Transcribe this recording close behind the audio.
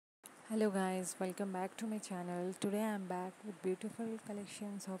Hello guys, welcome back to my channel. Today I am back with beautiful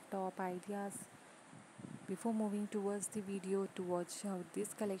collections of top ideas. Before moving towards the video to watch out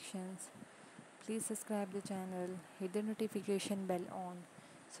these collections, please subscribe the channel, hit the notification bell on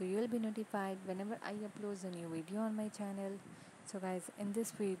so you will be notified whenever I upload a new video on my channel. So guys, in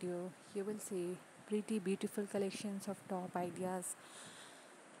this video you will see pretty beautiful collections of top ideas.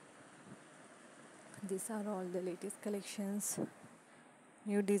 These are all the latest collections,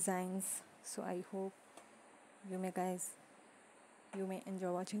 new designs. So I hope you may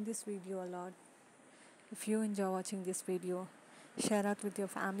enjoy watching this video a lot. If you enjoy watching this video, share out with your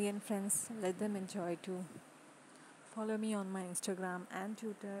family and friends, let them enjoy too. Follow me on my Instagram and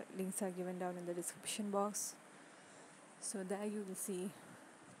Twitter, links are given down in the description box. So there you will see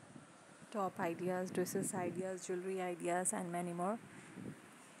top ideas, dresses ideas, jewelry ideas and many more.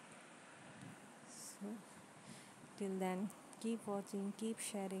 So till then, keep watching, keep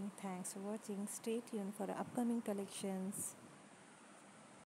sharing. Thanks for watching. Stay tuned for the upcoming collections.